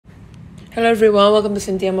Hello everyone, welcome to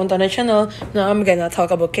Cynthia Montana channel. Now I'm gonna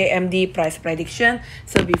talk about KMD price prediction.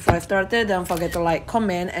 So before I started, don't forget to like,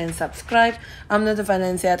 comment, and subscribe. I'm not a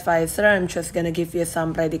financial advisor. I'm just gonna give you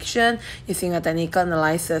some prediction using a technical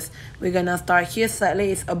analysis. We're gonna start here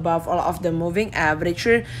slightly. It's above all of the moving average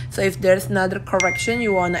here. So if there's another correction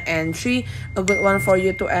you wanna entry, a good one for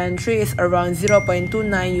you to entry is around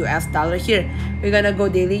 0.29 US dollar here. We're gonna go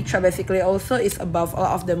daily. Basically also is above all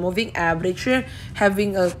of the moving average here,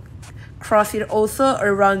 having a cross here also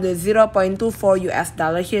around the 0.24 US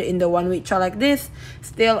dollar here in the 1 week chart like this,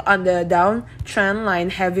 still on the down trend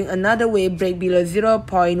line, having another wave break below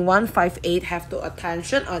 0.158. Have to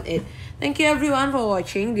attention on it. Thank you everyone for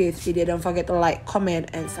watching this video. Don't forget to like,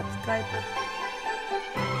 comment, and subscribe.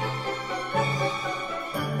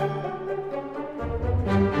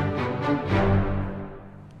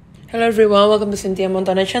 Hello everyone, welcome to Cynthia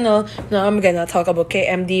Montana channel. Now I'm gonna talk about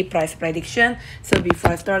KMD price prediction. So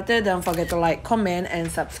before I started, don't forget to like, comment, and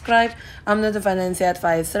subscribe. I'm not a financial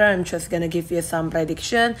advisor. I'm just gonna give you some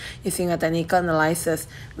prediction using a technical analysis.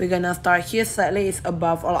 We're gonna start here slightly. It's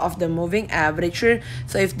above all of the moving average here.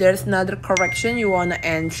 So if there's another correction you wanna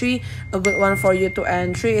entry, a good one for you to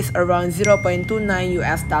entry is around 0.29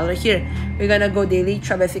 US dollar here. We're gonna go daily.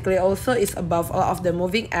 Basically also is above all of the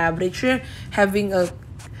moving average here, having a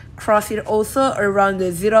cross here also around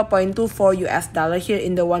the 0.24 US dollar here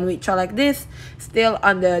in the 1 week chart like this, still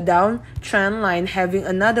on the down trend line, having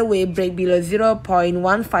another wave break below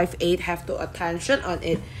 0.158. Have to attention on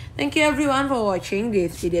it. Thank you everyone for watching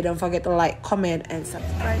this video. Don't forget to like, comment, and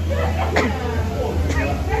subscribe. Hello, everyone.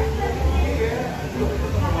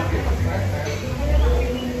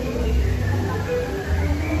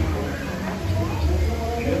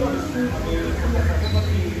 Welcome to Cynthia Montana channel.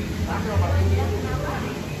 Now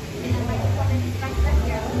I'm gonna talk about KMD price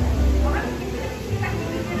prediction. So before I started, don't forget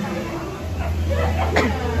to like,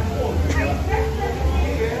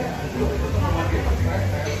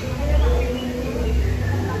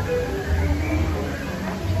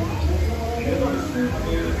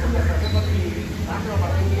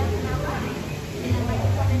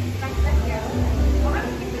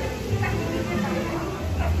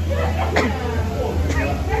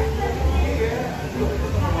 comment,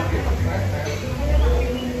 and subscribe. I'm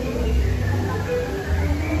not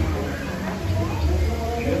a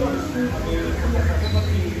financial advisor. I'm just gonna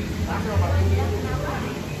give you some prediction using a technical analysis. We're gonna start here slightly. It's above all of the moving average here. So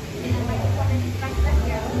if there's another correction you wanna entry, a good one for you to entry is around 0.29 US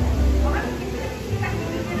dollar here. We're gonna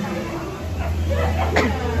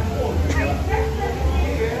go daily.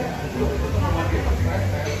 Basically also is above all of the moving average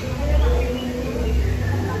here,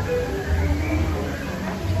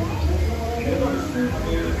 having a cross here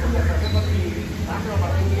also around the 0.158. Have to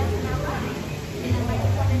attention on it.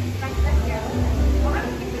 Thank you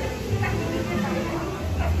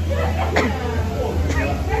everyone for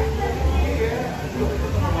watching this video. Don't forget to like, comment,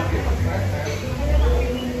 and subscribe.